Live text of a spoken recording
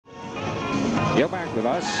You're back with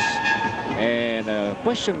us. And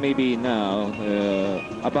question maybe now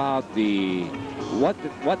about the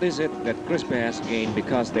what is it that Crispa has gained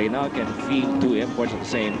because they now can field two imports at the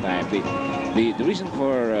same time. The reason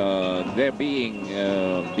for there being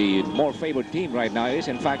the more favored team right now is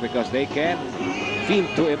in fact because they can field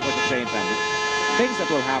two imports at the same time. Things that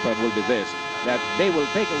will happen will be this, that they will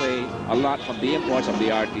take away a lot from the imports of the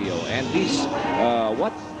RTO. And these,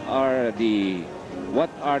 what are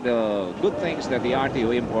the good things that the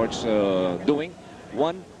RTO imports doing?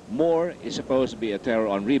 One, Moore is supposed to be a terror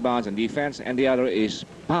on rebounds and defense, and the other is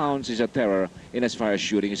Pounds is a terror in as far as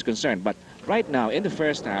shooting is concerned. But right now, in the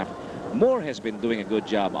first half, Moore has been doing a good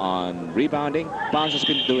job on rebounding. Pounds has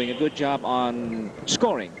been doing a good job on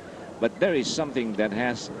scoring. But there is something that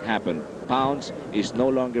has happened. Pounds is no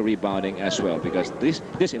longer rebounding as well, because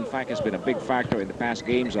this in fact has been a big factor in the past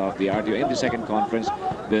games of the RTO in the second conference.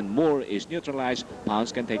 When Moore is neutralized,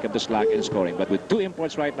 Pounds can take up the slack in scoring. But with two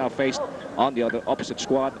imports right now faced on the other opposite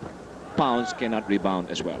squad, Pounds cannot rebound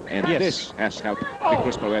as well. And this has helped the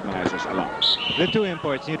Crispa Redmanizers a lot. The two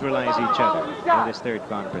imports neutralize each other in this third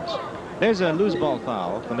conference. There's a loose ball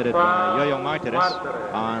foul committed by Yoyong Martinez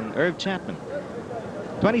on Irv Chapman.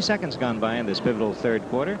 20 seconds gone by in this pivotal third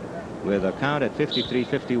quarter with a count at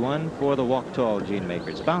 53-51 for the walk-tall gene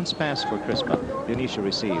makers. Bounce pass for Crispa. Dionisio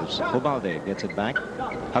receives. Hubalde gets it back.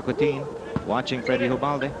 Jacutin watching Freddy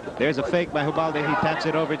Hubalde. There's a fake by Hubalde. He taps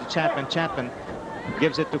it over to Chapman. Chapman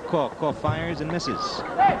gives it to Ko. Ko fires and misses.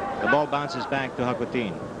 The ball bounces back to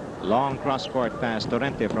Jacutin. Long cross-court pass.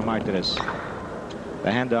 Torrente from Martinez.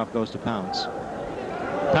 The handoff goes to Pounds.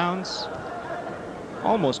 Pounds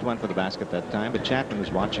almost went for the basket that time, but Chapman was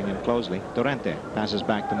watching him closely. Torrente passes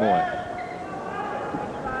back to Moore.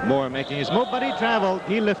 Moore making his move, but he traveled.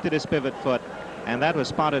 He lifted his pivot foot, and that was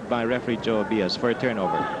spotted by referee Joe Abias for a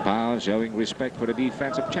turnover. Pounds showing respect for the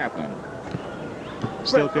defense of Chapman.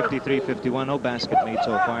 Still 53-51, no basket made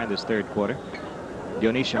so far in this third quarter.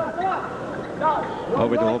 Dionisio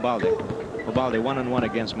over to Hubalde. Hubalde one-on-one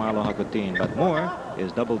against Marlowe Jacutin, but Moore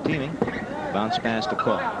is double teaming. Bounce pass to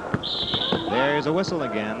Ko. There's a whistle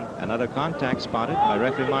again. Another contact spotted by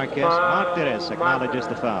referee Marquez. Martinez acknowledges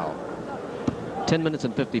the foul. 10 minutes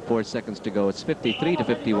and 54 seconds to go. It's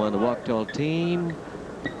 53-51. The walk-tall team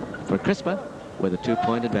for Crispa with a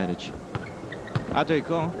two-point advantage. Atoy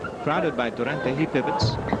Ko, crowded by Torrente. He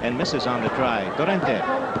pivots and misses on the try. Torrente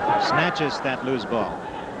snatches that loose ball.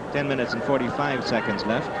 10 minutes and 45 seconds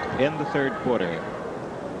left in the third quarter.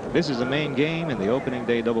 This is the main game in the opening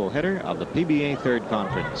day doubleheader of the PBA third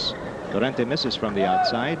conference. Torrente misses from the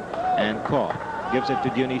outside, and Ko gives it to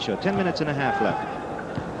Dionisio. 10 minutes and a half left.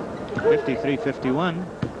 53-51,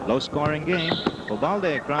 low-scoring game.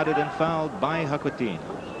 Hubalde crowded and fouled by Jacutin.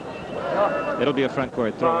 It'll be a front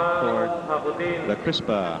court throw for the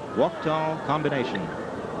Crispa walk-tall combination.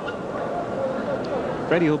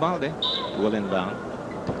 Freddy Hubalde will inbound.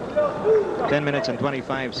 10 minutes and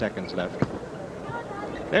 25 seconds left.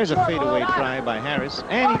 There's a fadeaway try by Harris,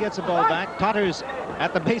 and he gets the ball back, totters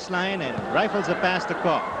at the baseline, and rifles the pass to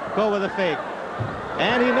Ko. Ko with a fake,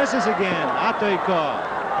 and he misses again. Atoy Ko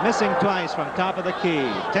missing twice from top of the key.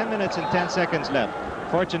 10 minutes and 10 seconds left.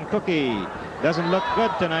 Fortune cookie doesn't look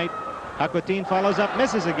good tonight. Jacutin follows up,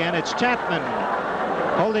 misses again. It's Chapman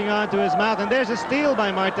holding on to his mouth, and there's a steal by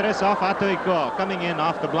Martinez off Atoy Ko, coming in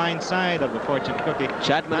off the blind side of the Fortune cookie.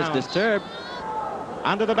 Chapman is disturbed.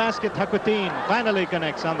 Under the basket, Jacutin finally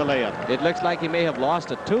connects on the layup. It looks like he may have lost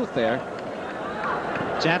a tooth there.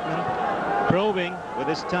 Chapman probing with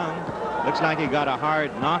his tongue. Looks like he got a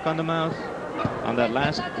hard knock on the mouth on that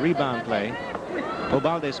last rebound play.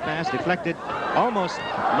 Hubalde's pass deflected, almost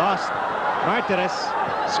lost. Martinez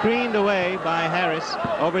screened away by Harris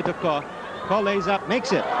over to Ko. Ko lays up,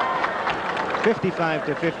 makes it.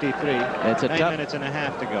 55-53. It's a 9 minutes and a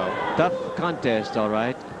half to go. Tough contest, all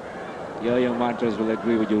right. Yoyong Martinez will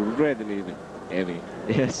agree with you readily, Evie.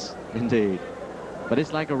 Yes, indeed. But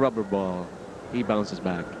it's like a rubber ball. He bounces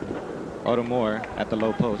back. Otto Moore at the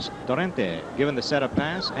low post. Torrente given the setup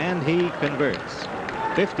pass, and he converts.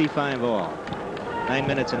 55 all. 9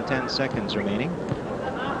 minutes and 10 seconds remaining.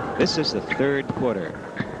 This is the third quarter.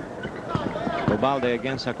 Hubalde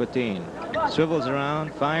against Jacutin. Swivels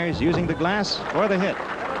around, fires, using the glass for the hit.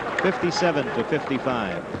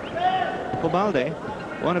 57-55. Hubalde,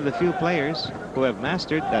 one of the few players who have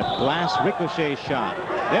mastered that glass ricochet shot.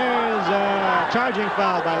 There's a charging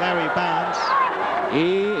foul by Larry Pounds.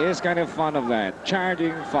 He is kind of fond of that,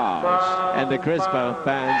 charging fouls. And the Crispa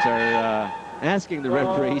fans are asking the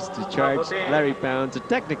referees to charge Larry Pounds a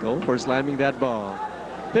technical for slamming that ball.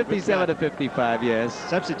 57 to 55, yes.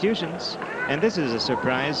 Substitutions, and this is a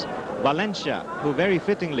surprise. Valencia, who very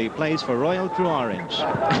fittingly plays for Royal Tru Orange,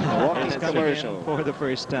 Walking is coming commercial. in for the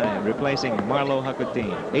first time, replacing Marlowe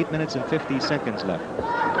Jacutin. 8 minutes and 50 seconds left.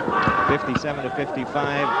 57 to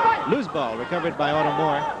 55. Loose ball recovered by Otto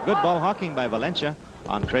Moore. Good ball hawking by Valencia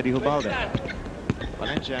on Freddy Hubalde.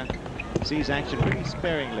 Valencia sees action pretty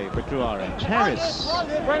sparingly for Tru Orange. Harris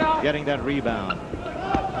getting that rebound.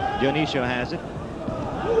 Dionisio has it.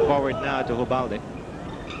 Forward now to Hubalde.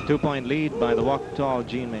 2-point lead by the walk-tall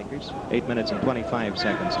Gene Makers. 8 minutes and 25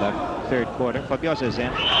 seconds left. Third quarter. Fabiosa is in.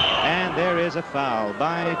 And there is a foul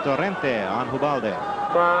by Torrente on Hubalde.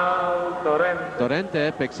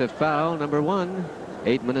 Torrente picks a foul, number 1.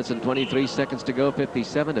 8 minutes and 23 seconds to go,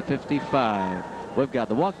 57 to 55. We've got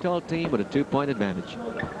the walk-tall team with a 2-point advantage.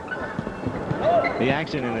 The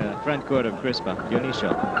action in the front court of Crispa.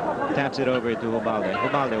 Dionisio taps it over to Hubalde.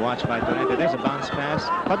 Hubalde watched by Torrente. There's a bounce pass.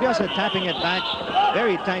 Fabiosa tapping it back.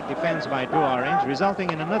 Very tight defense by Tru Orange,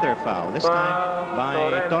 resulting in another foul, this time by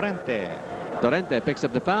Torrente. Torrente picks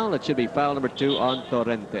up the foul. It should be foul number 2 on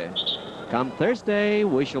Torrente. Come Thursday,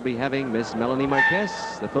 we shall be having Miss Melanie Marquez,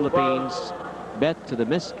 the Philippines, bet to the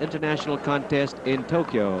Miss International contest in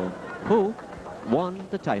Tokyo, who won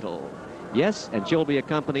the title. Yes, and she'll be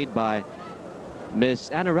accompanied by Miss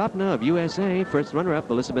Anna Rapna of USA, first runner-up,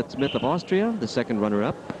 Elizabeth Smith of Austria, the second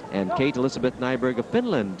runner-up, and Kate Elizabeth Nyberg of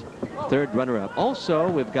Finland, third runner-up. Also,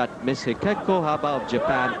 we've got Miss Hikeko Haba of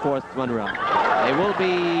Japan, fourth runner-up. They will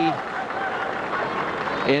be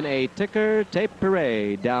in a ticker tape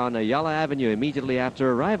parade down Ayala Avenue immediately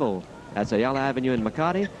after arrival. That's Ayala Avenue in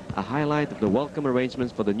Makati, a highlight of the welcome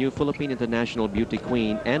arrangements for the new Philippine International Beauty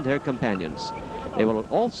Queen and her companions. They will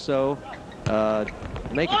also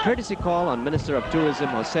make a courtesy call on Minister of Tourism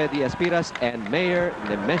Jose de Espiras and Mayor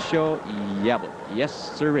Nemesio Yabut. Yes,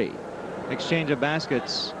 sirree. Exchange of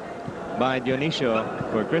baskets by Dionisio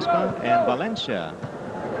for Crispa and Valencia,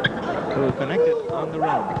 who connected on the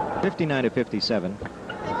rim. 59 to 57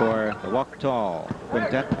 for the walk-tall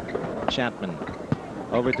quintet. Chapman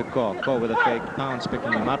over to Ko. Ko with a fake. Pounds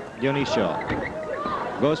picking him up.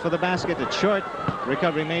 Dionisio goes for the basket. It's short.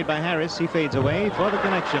 Recovery made by Harris. He fades away for the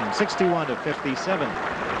connection. 61 to 57.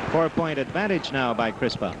 4-point advantage now by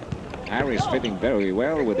Crispa. Harris fitting very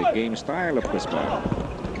well with the game style of Crispa.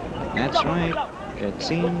 That's right. It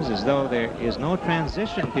seems as though there is no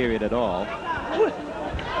transition period at all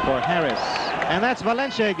for Harris. And that's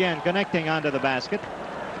Valencia again connecting onto the basket.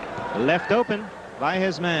 Left open by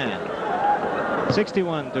his man.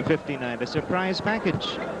 61 to 59. The surprise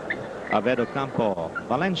package of Edo Campo.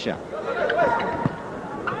 Valencia.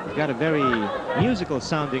 Got a very musical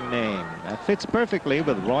sounding name that fits perfectly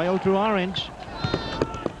with Royal Tru Orange.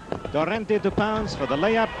 Torrente to Pounds for the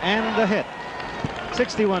layup and the hit.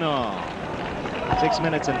 61 all. 6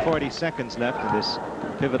 minutes and 40 seconds left in this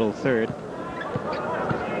pivotal third.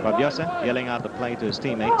 Fabiosa yelling out the play to his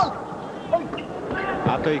teammates.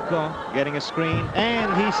 Atoiko getting a screen,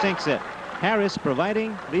 and he sinks it. Harris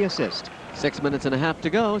providing the assist. 6 minutes and a half to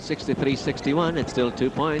go, 63-61. It's still 2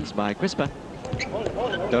 points by Crispa.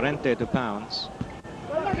 Torrente to Pounds.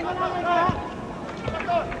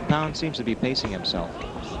 Pounds seems to be pacing himself.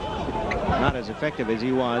 Not as effective as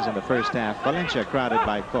he was in the first half. Valencia crowded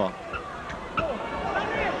by Ko.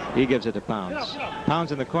 He gives it to Pounds.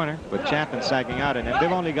 Pounds in the corner with Chapman sagging out in him.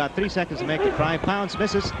 They've only got 3 seconds to make the try. Pounds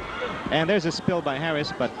misses. And there's a spill by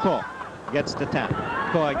Harris, but Ko gets the tap.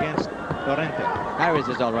 Ko against Torrente. Harris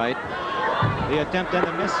is all right. The attempt and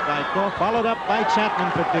the miss by Ko, followed up by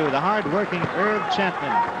Chapman for 2. The hard-working Herb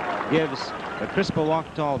Chapman gives the Crispa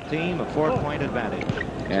walk-tall team a 4-point advantage.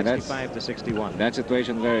 Yeah, 65 to 61. That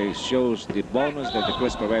situation there shows the bonus that the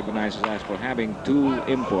Crispa recognizes as for having 2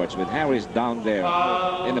 imports. With Harris down there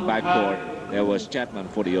in the backcourt, there was Chapman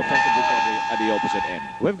for the offensive recovery at the opposite end.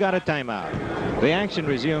 We've got a timeout. The action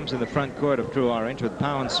resumes in the front court of Tru Orange with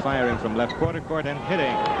Pounds firing from left quarter court and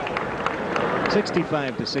hitting.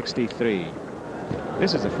 65 to 63.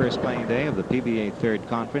 This is the first playing day of the PBA third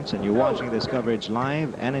conference, and you're watching this coverage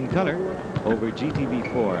live and in color over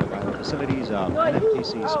GTV4 by the facilities of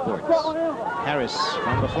NFTC Sports. Harris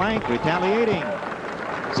from the flank retaliating.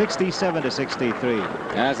 67 to 63.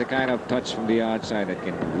 That's the kind of touch from the outside that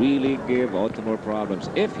can really give Baltimore problems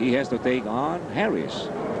if he has to take on Harris.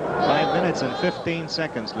 5 minutes and 15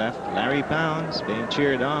 seconds left. Larry Pounds being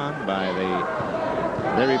cheered on by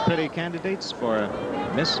the very pretty candidates for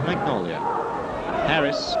Miss Magnolia.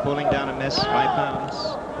 Harris pulling down a miss by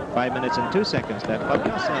Pounds. 5 minutes and 2 seconds left.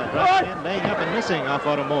 Fabiosa drops in, laying up and missing off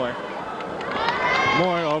Otto Moore.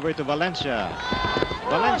 Moore over to Valencia.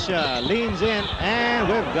 Valencia leans in, and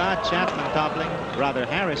we've got Chapman toppling, rather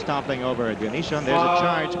Harris toppling over Dionisio. And there's a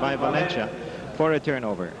charge by Valencia for a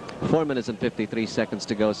turnover. 4 minutes and 53 seconds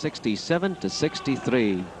to go,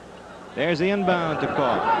 67-63. There's the inbound to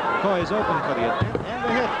Ko. Ko is open for the attempt and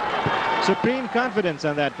the hit. Supreme confidence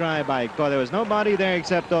on that try by Ko. There was nobody there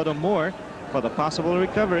except Otto Moore for the possible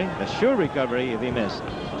recovery, the sure recovery if he missed.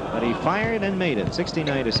 But he fired and made it,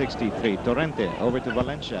 69-63. Torrente over to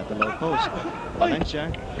Valencia at the low post.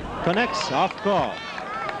 Valencia connects off Ko.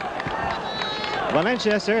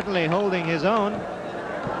 Valencia certainly holding his own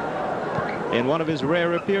in one of his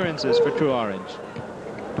rare appearances for Tru Orange.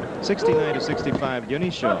 69-65,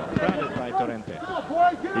 Dionisio, crowded by Torrente.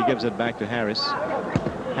 He gives it back to Harris.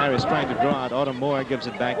 Harris trying to draw out Otto Moore, gives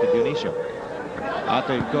it back to Dionisio.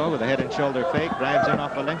 Atoico with a head and shoulder fake, drives in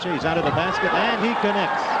off Valencia. He's out of the basket, and he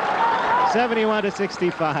connects.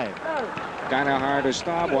 71-65. Kind of hard to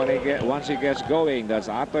stop once he gets going. That's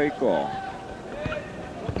Atoico.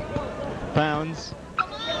 Pounds,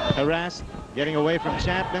 harassed, getting away from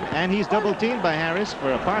Chapman, and he's double teamed by Harris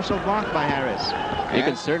for a partial block by Harris. You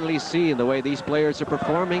can certainly see in the way these players are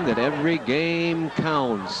performing that every game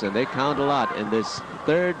counts, and they count a lot in this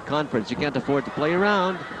third conference. You can't afford to play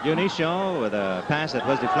around. Dionisio with a pass that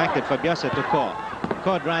was deflected. Fabiosa to Ko.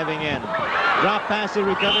 Ko driving in. Drop pass, he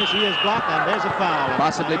recovers. He is blocked, and there's a foul.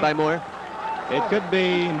 Possibly by Moore. It could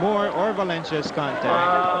be Moore or Valencia's contact.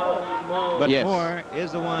 But yes. Moore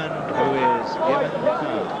is the one who is given the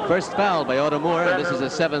foul. First foul by Otto Moore. This is the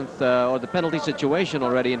seventh or the penalty situation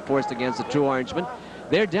already enforced against the Tru Orangemen.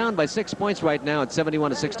 They're down by 6 points right now at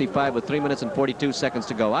 71-65 with 3 minutes and 42 seconds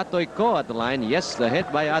to go. Atoico at the line. Yes, the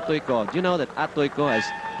hit by Atoico. Do you know that Atoico has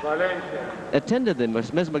attended the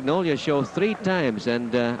Miss Magnolia show 3 times,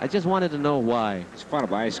 and I just wanted to know why. It's fun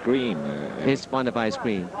of ice cream. It's fun of ice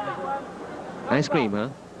cream. Ice cream, huh?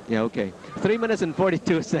 Yeah, okay. 3 minutes and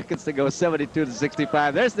 42 seconds to go,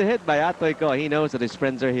 72-65. There's the hit by Atoico. He knows that his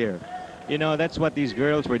friends are here. You know, that's what these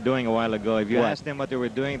girls were doing a while ago. If you asked them what they were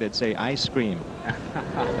doing, they'd say ice cream.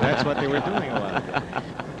 That's what they were doing a while ago.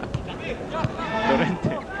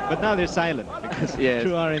 But now they're silent because Yes.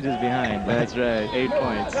 Tru Orange is behind. That's right. 8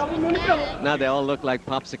 points. Now they all look like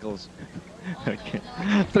popsicles. Okay.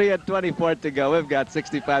 3:24 to go. We've got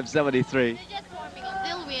 65-73.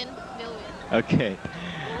 They'll win. They'll win. Okay.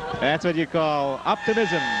 That's what you call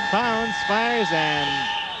optimism. Pounds, fires, and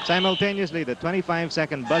simultaneously the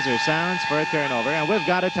 25-second buzzer sounds for a turnover, and we've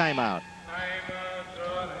got a timeout.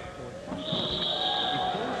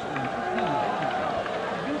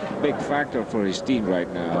 Big factor for his team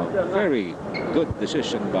right now. Very good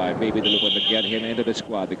decision by maybe the Lupon to get him into the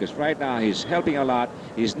squad, because right now he's helping a lot.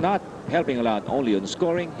 He's not helping a lot only on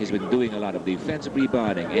scoring. He's been doing a lot of defensive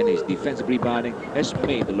rebounding, and his defensive rebounding has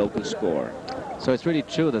made the local score. So it's really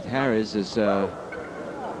true that Harris is a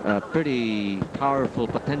pretty powerful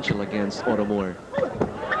potential against Otto Moore.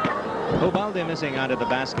 Ubalde missing out of the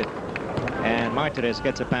basket. And Martinez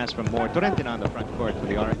gets a pass from Moore. Torrente on the front court for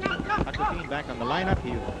the Orange. Jacutin back on the lineup.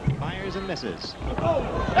 He fires and misses.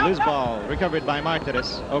 Loose ball recovered by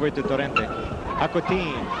Martinez over to Torrente.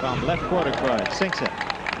 Jacutin from left quarter court sinks it.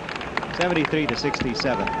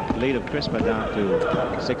 73-67. Lead of Crispa down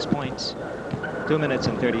to 6 points. 2 minutes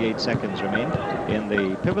and 38 seconds remain in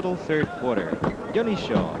the pivotal third quarter.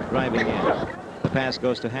 Dionisio driving in. The pass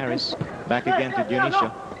goes to Harris. Back again to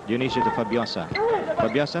Dionisio. Dionisio to Fabiosa.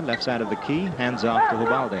 Fabiosa left side of the key. Hands off to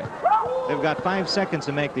Ubalde. They've got 5 seconds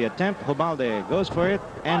to make the attempt. Ubalde goes for it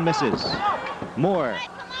and misses. Moore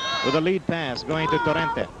with a lead pass going to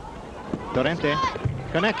Torrente. Torrente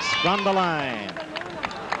connects from the line.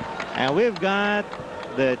 And we've got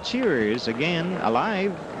the cheers again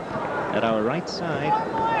alive at our right side.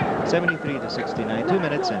 73-69. 2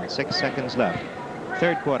 minutes and 6 seconds left.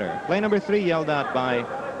 Third quarter. Play number 3 yelled out by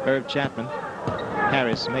Herb Chapman.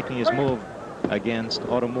 Harris making his move against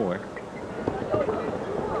Otto Moore.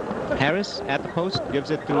 Harris at the post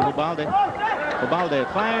gives it to Ubalde. Ubalde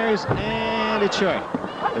fires and it's short.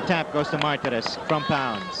 The tap goes to Martinez from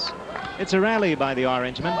Pounds. It's a rally by the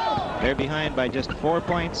Orangemen. They're behind by just 4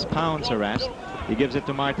 points. Pounds harassed. He gives it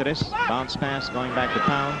to Martinez. Bounce pass going back to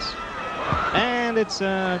Pounds. And it's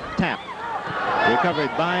a tap.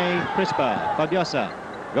 Recovered by Crispa. Fabiosa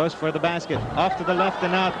goes for the basket. Off to the left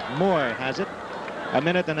and out. Moore has it. A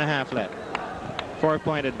minute and a half left.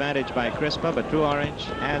 4-point advantage by Crispa, but Tru Orange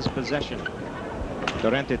has possession.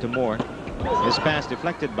 Torrente to Moore. His pass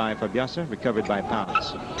deflected by Fabiosa, recovered by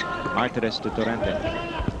Pounds. Martinez to Torrente.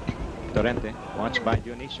 Torrente, watched by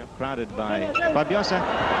Dionisio, crowded by Fabiosa,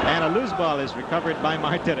 and a loose ball is recovered by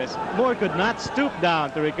Martinez. Moore could not stoop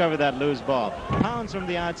down to recover that loose ball. Pounds from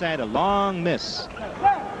the outside, a long miss.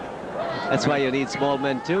 That's why you need small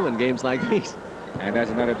men, too, in games like these. And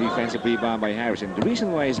that's another defensive rebound by Harrison. The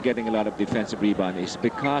reason why he's getting a lot of defensive rebound is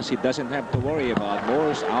because he doesn't have to worry about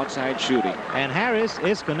Moore's outside shooting. And Harris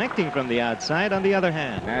is connecting from the outside on the other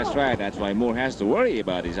hand. That's right. That's why Moore has to worry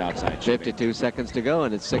about his outside shooting. 52 seconds to go,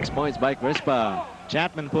 and it's 6 points by Crispa.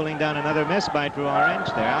 Chapman pulling down another miss by Tru Orange.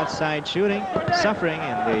 Their outside shooting suffering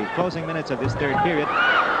in the closing minutes of this third period.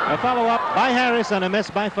 A follow-up by Harris on a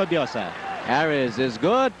miss by Fabiosa. Harris is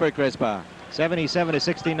good for Crispa.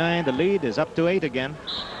 77-69. The lead is up to 8 again.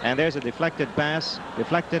 And there's a deflected pass,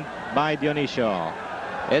 deflected by Dionisio.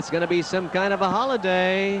 It's going to be some kind of a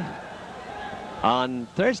holiday on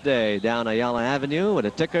Thursday down Ayala Avenue with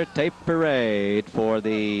a ticker tape parade for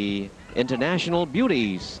the International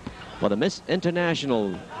Beauties. For the Miss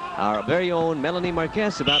International, our very own Melanie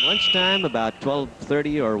Marquez, about lunchtime, about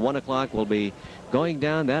 12:30 or 1 o'clock, will be going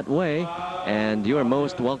down that way, and you are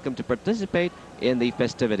most welcome to participate in the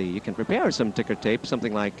festivity. You can prepare some ticker tape,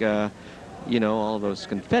 something like, you know, all those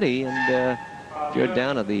confetti, and if you're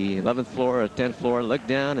down at the 11th floor or 10th floor, look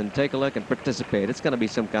down and take a look and participate. It's going to be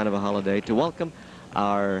some kind of a holiday to welcome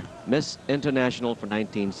our Miss International for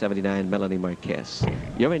 1979, Melanie Marquez.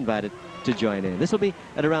 You're invited to join in. This will be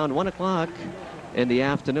at around 1 o'clock in the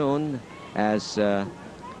afternoon, as the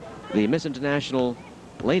Miss International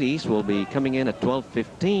ladies will be coming in at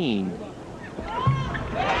 12:15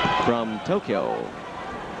 from Tokyo.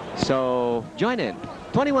 So join in.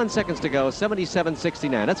 21 seconds to go,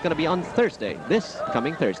 77-69. That's going to be on Thursday, this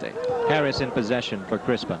coming Thursday. Harris in possession for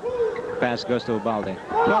Crispa. Pass goes to Ubalde.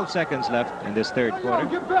 12 seconds left in this third quarter.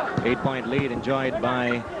 8-point lead enjoyed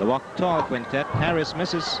by the Walk Tall quintet. Harris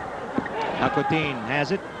misses. Jacutin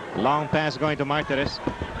has it. Long pass going to Martires.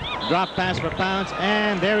 Drop pass for Pounce,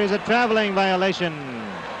 and there is a traveling violation,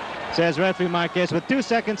 says referee Marquez with 2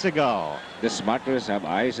 seconds to go. Does Martires have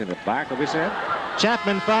eyes in the back of his head?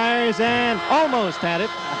 Chapman fires and almost had it.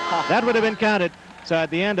 That would have been counted. So at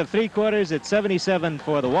the end of 3 quarters, it's 77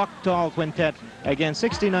 for the Walk Tall quintet against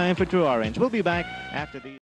 69 for Tru Orange. We'll be back after these.